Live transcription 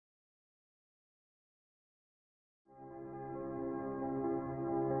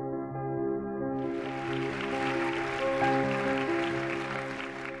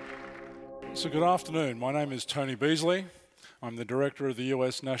So good afternoon. My name is Tony Beasley. I'm the director of the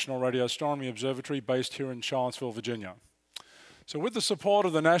US National Radio Astronomy Observatory based here in Charlottesville, Virginia. So with the support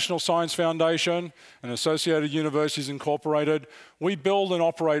of the National Science Foundation and Associated Universities Incorporated, we build and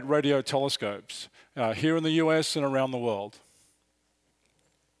operate radio telescopes here in the US and around the world.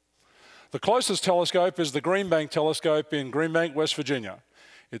 The closest telescope is the Green Bank Telescope in Green Bank, West Virginia.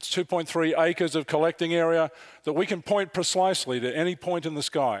 It's 2.3 acres of collecting area that we can point precisely to any point in the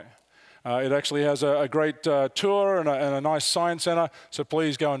sky. It actually has a great tour and a nice science center, so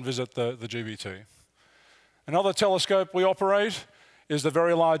please go and visit the GBT. Another telescope we operate is the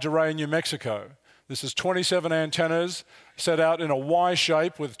Very Large Array in New Mexico. This is 27 antennas set out in a Y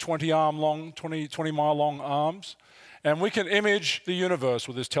shape with 20-mile-long arms, and we can image the universe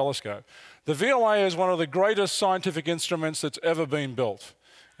with this telescope. The VLA is one of the greatest scientific instruments that's ever been built,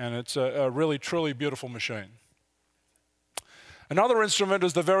 and it's a really, truly beautiful machine. Another instrument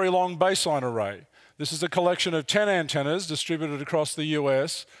is the Very Long Baseline Array. This is a collection of 10 antennas distributed across the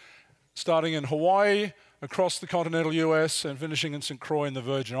US, starting in Hawaii, across the continental US, and finishing in St. Croix in the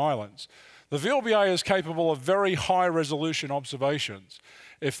Virgin Islands. The VLBI is capable of very high-resolution observations.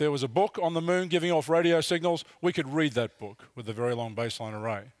 If there was a book on the moon giving off radio signals, we could read that book with the Very Long Baseline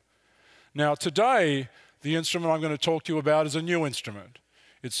Array. Now, today, the instrument I'm going to talk to you about is a new instrument.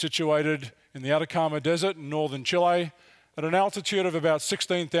 It's situated in the Atacama Desert in northern Chile, at an altitude of about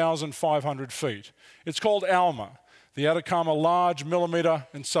 16,500 feet. It's called ALMA, the Atacama Large Millimeter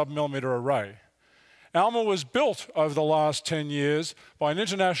and Submillimeter Array. ALMA was built over the last 10 years by an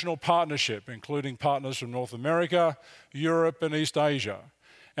international partnership, including partners from North America, Europe, and East Asia.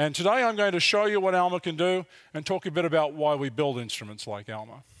 And today I'm going to show you what ALMA can do and talk a bit about why we build instruments like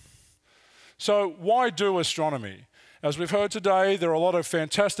ALMA. So why do astronomy? As we've heard today, there are a lot of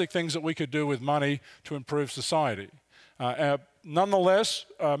fantastic things that we could do with money to improve society. Nonetheless,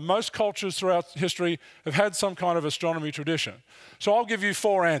 most cultures throughout history have had some kind of astronomy tradition. So I'll give you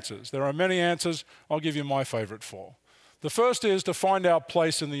 4 answers. There are many answers. I'll give you my favorite 4. The first is to find our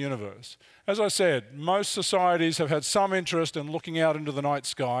place in the universe. As I said, most societies have had some interest in looking out into the night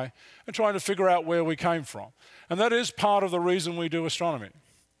sky and trying to figure out where we came from. And that is part of the reason we do astronomy.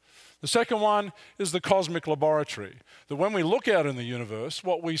 The second one is the cosmic laboratory, that when we look out in the universe,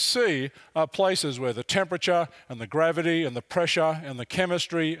 what we see are places where the temperature and the gravity and the pressure and the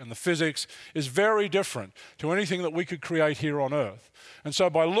chemistry and the physics is very different to anything that we could create here on Earth. And so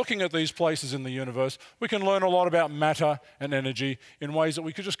by looking at these places in the universe, we can learn a lot about matter and energy in ways that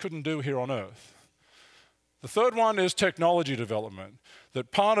we just couldn't do here on Earth. The third one is technology development,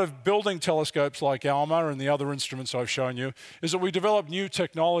 that part of building telescopes like ALMA and the other instruments I've shown you is that we develop new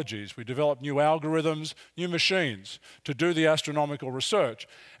technologies, we develop new algorithms, new machines to do the astronomical research.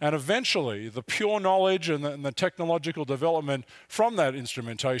 And eventually, the pure knowledge and the technological development from that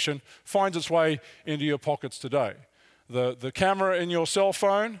instrumentation finds its way into your pockets today. The camera in your cell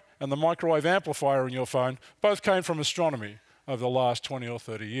phone and the microwave amplifier in your phone both came from astronomy over the last 20 or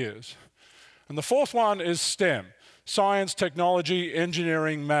 30 years. And the fourth one is STEM, science, technology,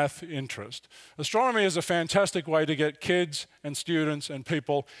 engineering, math, interest. Astronomy is a fantastic way to get kids and students and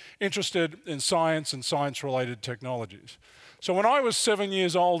people interested in science and science-related technologies. So when I was 7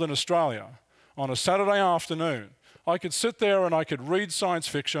 years old in Australia, on a Saturday afternoon, I could sit there and I could read science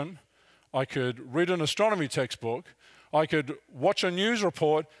fiction, I could read an astronomy textbook, I could watch a news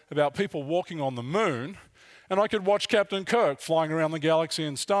report about people walking on the moon, and I could watch Captain Kirk flying around the galaxy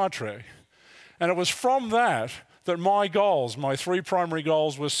in Star Trek. And it was from that that my goals, my 3 primary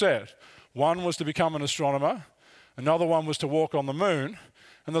goals were set. One was to become an astronomer, another one was to walk on the moon,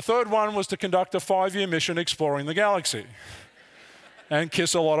 and the third one was to conduct a 5-year mission exploring the galaxy and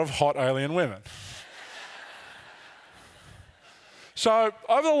kiss a lot of hot alien women. So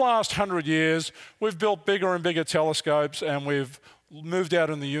over the last 100 years, we've built bigger and bigger telescopes and we've moved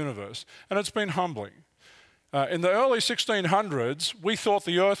out in the universe, and it's been humbling. In the early 1600s, we thought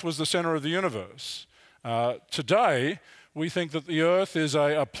the Earth was the center of the universe. Today, we think that the Earth is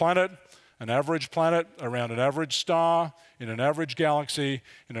a planet, an average planet around an average star, in an average galaxy,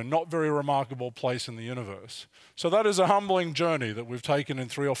 in a not very remarkable place in the universe. So that is a humbling journey that we've taken in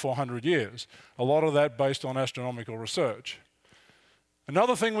 300 or 400 years, a lot of that based on astronomical research.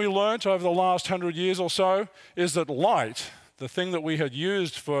 Another thing we learned over the last 100 years or so is that light, the thing that we had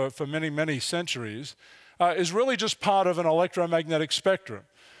used for many, many centuries, is really just part of an electromagnetic spectrum.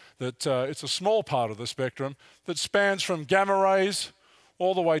 That it's a small part of the spectrum that spans from gamma rays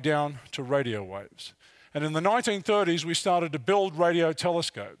all the way down to radio waves. And in the 1930s, we started to build radio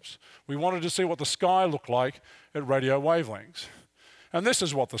telescopes. We wanted to see what the sky looked like at radio wavelengths. And this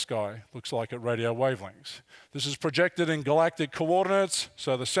is what the sky looks like at radio wavelengths. This is projected in galactic coordinates,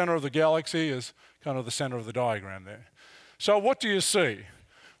 so the center of the galaxy is kind of the center of the diagram there. So what do you see?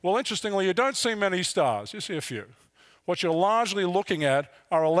 Well, interestingly, you don't see many stars, you see a few. What you're largely looking at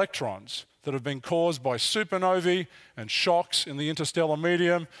are electrons that have been caused by supernovae and shocks in the interstellar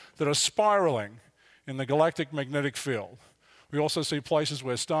medium that are spiraling in the galactic magnetic field. We also see places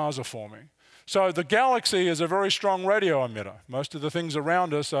where stars are forming. So the galaxy is a very strong radio emitter. Most of the things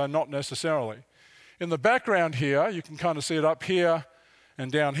around us are not necessarily. In the background here, you can kind of see it up here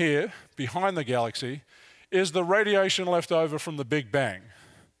and down here, behind the galaxy, is the radiation left over from the Big Bang.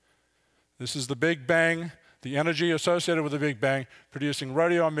 This is the Big Bang, the energy associated with the Big Bang producing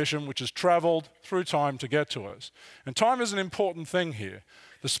radio emission which has traveled through time to get to us. And time is an important thing here.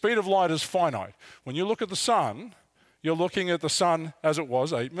 The speed of light is finite. When you look at the sun, you're looking at the sun as it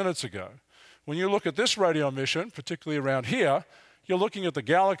was 8 minutes ago. When you look at this radio emission, particularly around here, you're looking at the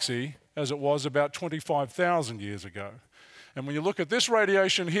galaxy as it was about 25,000 years ago. And when you look at this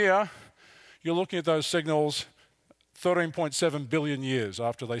radiation here, you're looking at those signals 13.7 billion years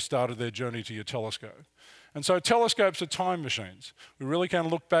after they started their journey to your telescope. And so telescopes are time machines. We really can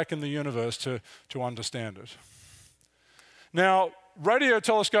look back in the universe to understand it. Now, radio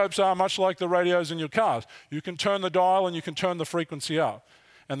telescopes are much like the radios in your cars. You can turn the dial and you can turn the frequency up.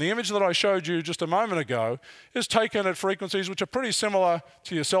 And the image that I showed you just a moment ago is taken at frequencies which are pretty similar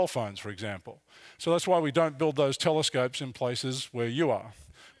to your cell phones, for example. So that's why we don't build those telescopes in places where you are.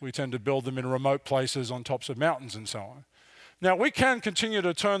 We tend to build them in remote places on tops of mountains and so on. Now, we can continue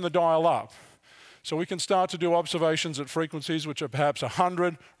to turn the dial up. So we can start to do observations at frequencies which are perhaps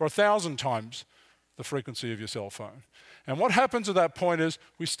 100 or 1,000 times the frequency of your cell phone. And what happens at that point is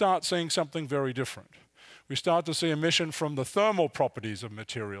we start seeing something very different. We start to see emission from the thermal properties of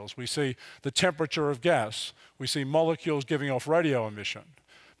materials. We see the temperature of gas. We see molecules giving off radio emission.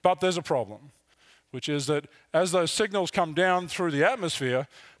 But there's a problem, which is that as those signals come down through the atmosphere,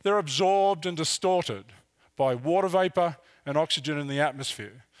 they're absorbed and distorted by water vapor and oxygen in the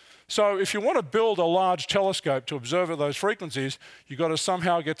atmosphere. So if you want to build a large telescope to observe at those frequencies, you've got to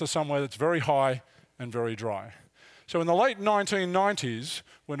somehow get to somewhere that's very high and very dry. So in the late 1990s,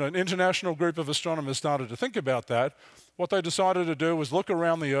 when an international group of astronomers started to think about that, what they decided to do was look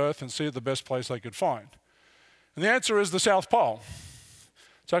around the Earth and see the best place they could find. And the answer is the South Pole.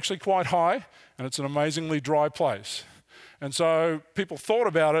 It's actually quite high, and it's an amazingly dry place. And so people thought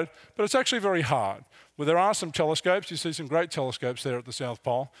about it, but it's actually very hard. Well, there are some telescopes. You see some great telescopes there at the South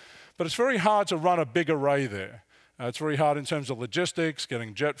Pole, but it's very hard to run a big array there. It's very hard in terms of logistics,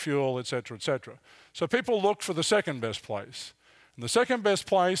 getting jet fuel, et cetera, et cetera. So people look for the second best place. And the second best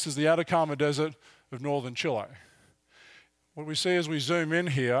place is the Atacama Desert of northern Chile. What we see as we zoom in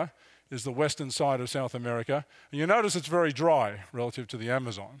here is the western side of South America. And you notice it's very dry relative to the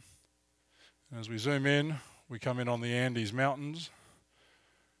Amazon. And as we zoom in, we come in on the Andes Mountains.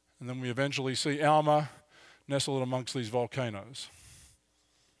 And then we eventually see ALMA nestled amongst these volcanoes.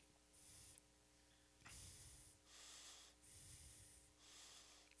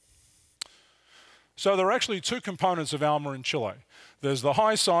 So there are actually two components of ALMA in Chile. There's the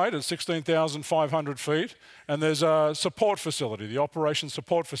high side at 16,500 feet, and there's a support facility, the operations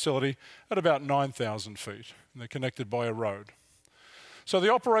support facility, at about 9,000 feet. And they're connected by a road. So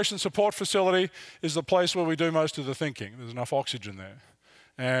the operations support facility is the place where we do most of the thinking. There's enough oxygen there.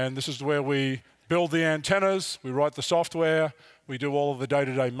 And this is where we build the antennas, we write the software, we do all of the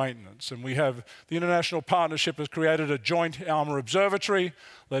day-to-day maintenance. And we have, the international partnership has created a joint ALMA observatory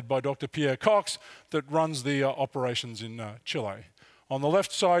led by Dr. Pierre Cox that runs the operations in Chile. On the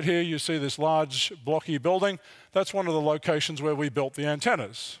left side here, you see this large blocky building. That's one of the locations where we built the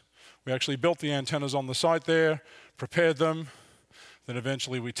antennas. We actually built the antennas on the site there, prepared them, then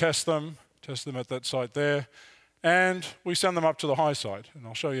eventually we test them at that site there, and we send them up to the high side, and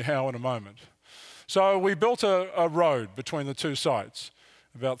I'll show you how in a moment. So we built a road between the two sites,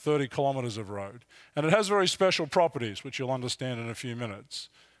 about 30 kilometers of road, and it has very special properties, which you'll understand in a few minutes.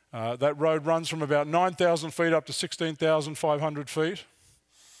 That road runs from about 9,000 feet up to 16,500 feet,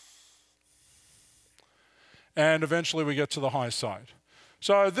 and eventually we get to the high side.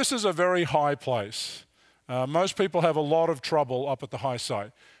 So this is a very high place. Most people have a lot of trouble up at the high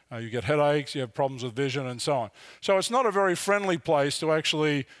side. You get headaches, you have problems with vision, and so on. So it's not a very friendly place to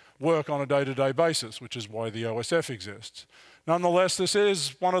actually work on a day-to-day basis, which is why the OSF exists. Nonetheless, this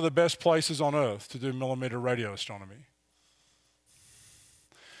is one of the best places on Earth to do millimeter radio astronomy.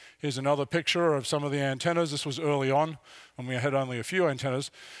 Here's another picture of some of the antennas. This was early on when we had only a few antennas.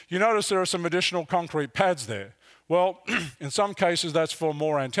 You notice there are some additional concrete pads there. Well, in some cases that's for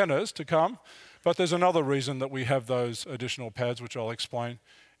more antennas to come, But there's another reason that we have those additional pads, which I'll explain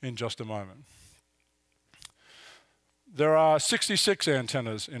in just a moment. There are 66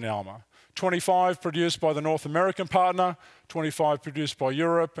 antennas in ALMA, 25 produced by the North American partner, 25 produced by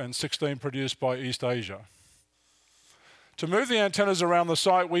Europe, and 16 produced by East Asia. To move the antennas around the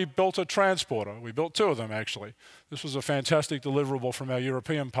site, we built a transporter. We built two of them, actually. This was a fantastic deliverable from our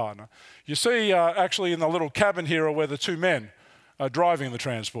European partner. You see, actually, in the little cabin here are where the two men are driving the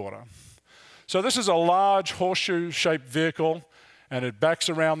transporter. So this is a large horseshoe-shaped vehicle, and it backs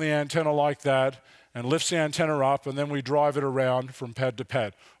around the antenna like that and lifts the antenna up, and then we drive it around from pad to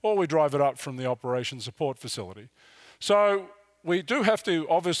pad, or we drive it up from the operations support facility. So we do have to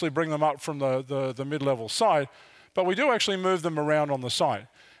obviously bring them up from the mid-level site, but we do actually move them around on the site.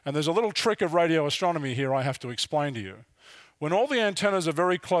 And there's a little trick of radio astronomy here I have to explain to you. When all the antennas are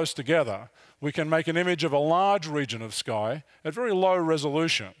very close together, we can make an image of a large region of sky at very low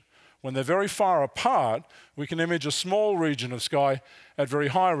resolution. When they're very far apart, we can image a small region of sky at very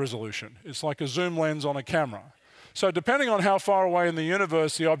high resolution. It's like a zoom lens on a camera. So depending on how far away in the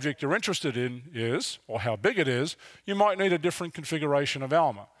universe the object you're interested in is, or how big it is, you might need a different configuration of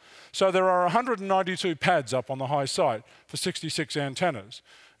ALMA. So there are 192 pads up on the high site for 66 antennas.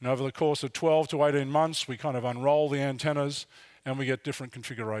 And over the course of 12 to 18 months, we kind of unroll the antennas and we get different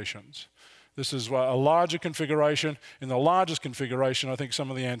configurations. This is a larger configuration. In the largest configuration, I think some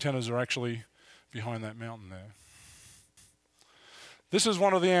of the antennas are actually behind that mountain there. This is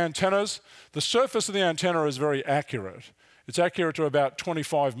one of the antennas. The surface of the antenna is very accurate. It's accurate to about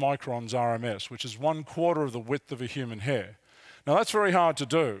 25 microns RMS, which is 1/4 of the width of a human hair. Now that's very hard to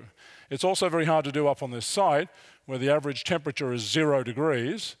do. It's also very hard to do up on this site, where the average temperature is 0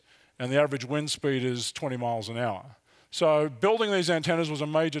 degrees and the average wind speed is 20 miles an hour. So building these antennas was a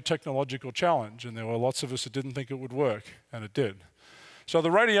major technological challenge, and there were lots of us that didn't think it would work, and it did. So the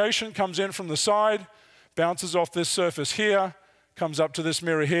radiation comes in from the side, bounces off this surface here, comes up to this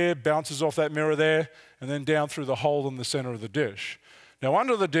mirror here, bounces off that mirror there, and then down through the hole in the center of the dish. Now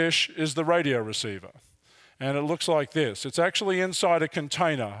under the dish is the radio receiver, and it looks like this. It's actually inside a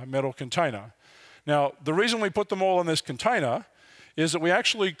container, a metal container. Now the reason we put them all in this container is that we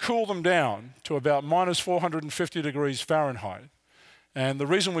actually cool them down to about -450 degrees Fahrenheit. And the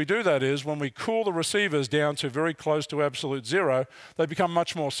reason we do that is when we cool the receivers down to very close to absolute zero, they become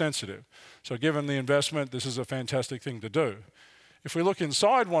much more sensitive. So given the investment, this is a fantastic thing to do. If we look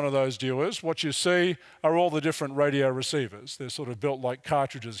inside one of those dewars, what you see are all the different radio receivers. They're sort of built like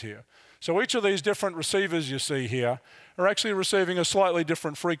cartridges here. So each of these different receivers you see here are actually receiving a slightly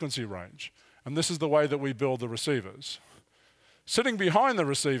different frequency range. And this is the way that we build the receivers. Sitting behind the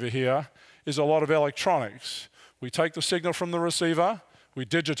receiver here is a lot of electronics. We take the signal from the receiver, we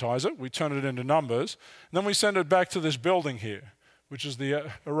digitize it, we turn it into numbers, and then we send it back to this building here, which is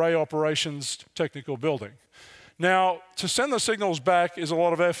the Array Operations Technical Building. Now, to send the signals back is a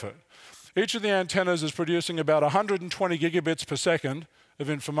lot of effort. Each of the antennas is producing about 120 gigabits per second of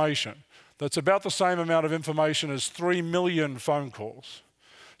information. That's about the same amount of information as 3 million phone calls.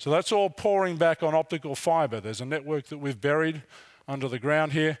 So that's all pouring back on optical fiber. There's a network that we've buried under the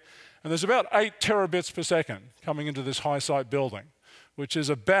ground here. And there's about 8 terabits per second coming into this high site building, which is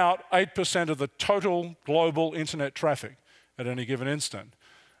about 8% of the total global internet traffic at any given instant,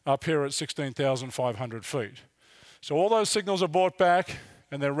 up here at 16,500 feet. So all those signals are brought back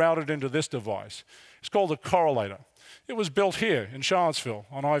and they're routed into this device. It's called a correlator. It was built here in Charlottesville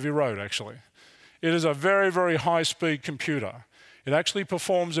on Ivy Road, actually. It is a very, very high-speed computer. It actually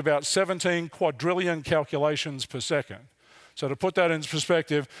performs about 17 quadrillion calculations per second. So to put that in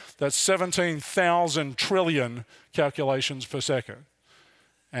perspective, that's 17,000 trillion calculations per second.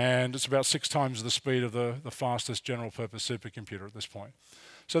 And it's about 6 times the speed of the fastest general-purpose supercomputer at this point.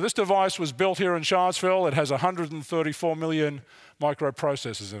 So this device was built here in Charlottesville. It has 134 million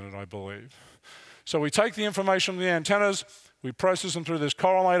microprocessors in it, I believe. So we take the information from the antennas, we process them through this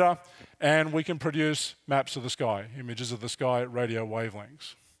correlator, and we can produce maps of the sky, images of the sky at radio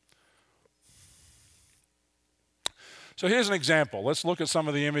wavelengths. So here's an example. Let's look at some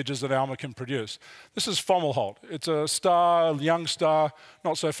of the images that ALMA can produce. This is Fomalhaut. It's a star, a young star,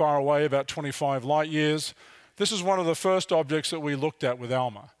 not so far away, about 25 light years. This is one of the first objects that we looked at with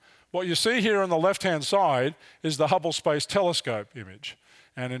ALMA. What you see here on the left-hand side is the Hubble Space Telescope image.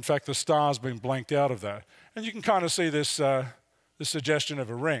 And in fact, the star's been blanked out of that. And you can kind of see this suggestion of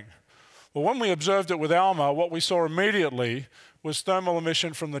a ring. Well, when we observed it with ALMA, what we saw immediately was thermal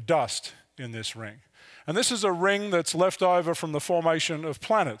emission from the dust in this ring. And this is a ring that's left over from the formation of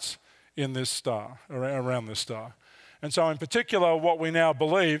planets in this star, around this star. And so in particular, what we now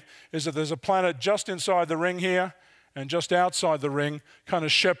believe is that there's a planet just inside the ring here and just outside the ring, kind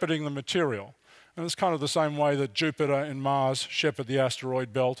of shepherding the material. And it's kind of the same way that Jupiter and Mars shepherd the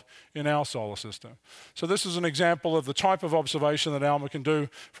asteroid belt in our solar system. So this is an example of the type of observation that ALMA can do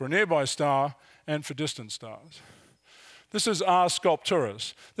for a nearby star and for distant stars. This is R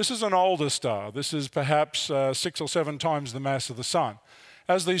Sculpturus. This is an older star. This is perhaps 6 or 7 times the mass of the Sun.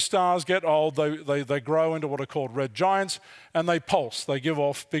 As these stars get old, they grow into what are called red giants, and they pulse. They give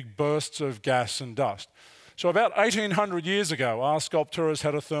off big bursts of gas and dust. So about 1800 years ago, R Sculpturus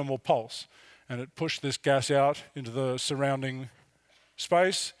had a thermal pulse, and it pushed this gas out into the surrounding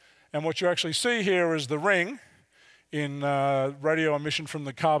space. And what you actually see here is the ring in radio emission from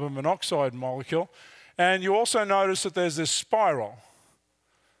the carbon monoxide molecule. And you also notice that there's this spiral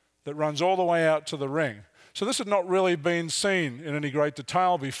that runs all the way out to the ring. So this had not really been seen in any great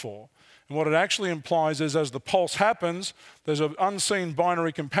detail before. And what it actually implies is as the pulse happens, there's an unseen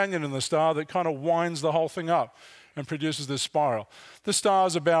binary companion in the star that kind of winds the whole thing up and produces this spiral. This star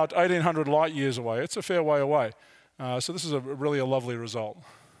is about 1,800 light years away. It's a fair way away. So this is really a lovely result.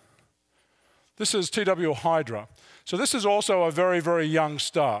 This is TW Hydra. So this is also a very, very young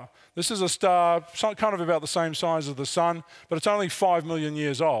star. This is a star kind of about the same size as the Sun, but it's only 5 million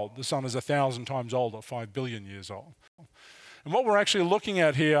years old. The Sun is 1,000 times older, 5 billion years old. And what we're actually looking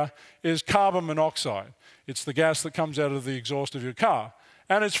at here is carbon monoxide. It's the gas that comes out of the exhaust of your car,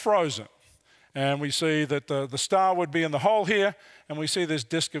 and it's frozen. And we see that the star would be in the hole here, and we see this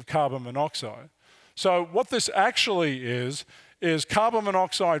disk of carbon monoxide. So what this actually is carbon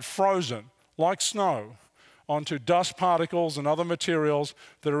monoxide frozen, like snow, onto dust particles and other materials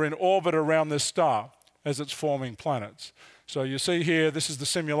that are in orbit around this star as it's forming planets. So you see here, this is the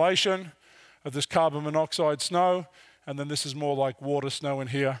simulation of this carbon monoxide snow, and then this is more like water snow in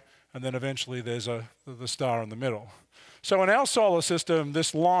here, and then eventually there's the star in the middle. So in our solar system,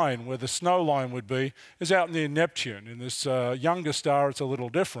 this line, where the snow line would be, is out near Neptune. In this younger star, it's a little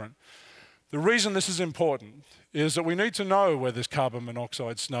different. The reason this is important is that we need to know where this carbon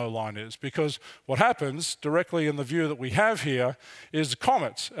monoxide snow line is, because what happens directly in the view that we have here is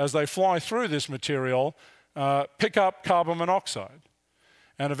comets, as they fly through this material, pick up carbon monoxide.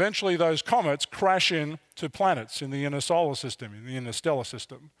 And eventually those comets crash into planets in the inner solar system, in the interstellar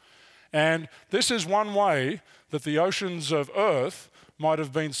system. And this is one way that the oceans of Earth might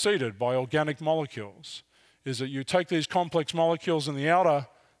have been seeded by organic molecules, is that you take these complex molecules in the outer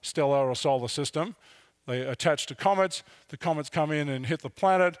stellar or solar system, they attach to comets, the comets come in and hit the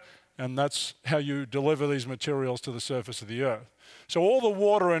planet, and that's how you deliver these materials to the surface of the Earth. So all the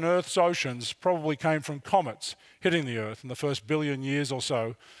water in Earth's oceans probably came from comets hitting the Earth in the first billion years or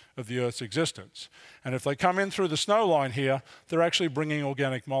so of the Earth's existence. And if they come in through the snow line here, they're actually bringing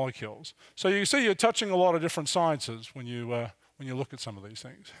organic molecules. So you see you're touching a lot of different sciences when you look at some of these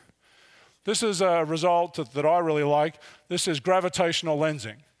things. This is a result that I really like. This is gravitational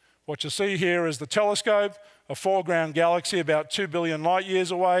lensing. What you see here is the telescope, a foreground galaxy about 2 billion light years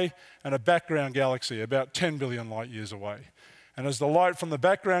away, and a background galaxy about 10 billion light years away. And as the light from the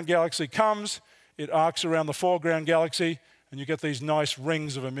background galaxy comes, it arcs around the foreground galaxy, and you get these nice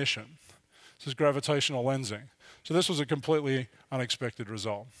rings of emission. This is gravitational lensing. So this was a completely unexpected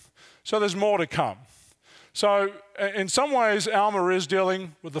result. So there's more to come. So in some ways, ALMA is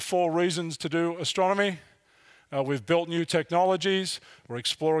dealing with the 4 reasons to do astronomy. We've built new technologies. We're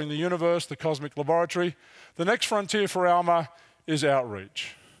exploring the universe, the cosmic laboratory. The next frontier for ALMA is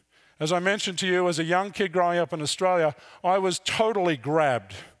outreach. As I mentioned to you, as a young kid growing up in Australia, I was totally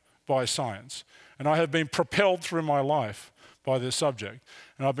grabbed by science. And I have been propelled through my life by this subject.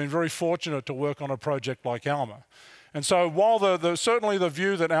 And I've been very fortunate to work on a project like ALMA. And so while certainly the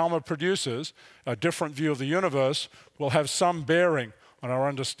view that ALMA produces, a different view of the universe, will have some bearing on our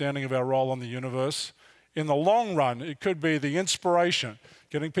understanding of our role in the universe, in the long run, it could be the inspiration,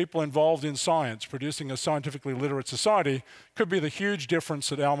 getting people involved in science, producing a scientifically literate society, could be the huge difference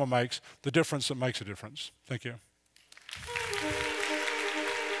that ALMA makes, the difference that makes a difference. Thank you.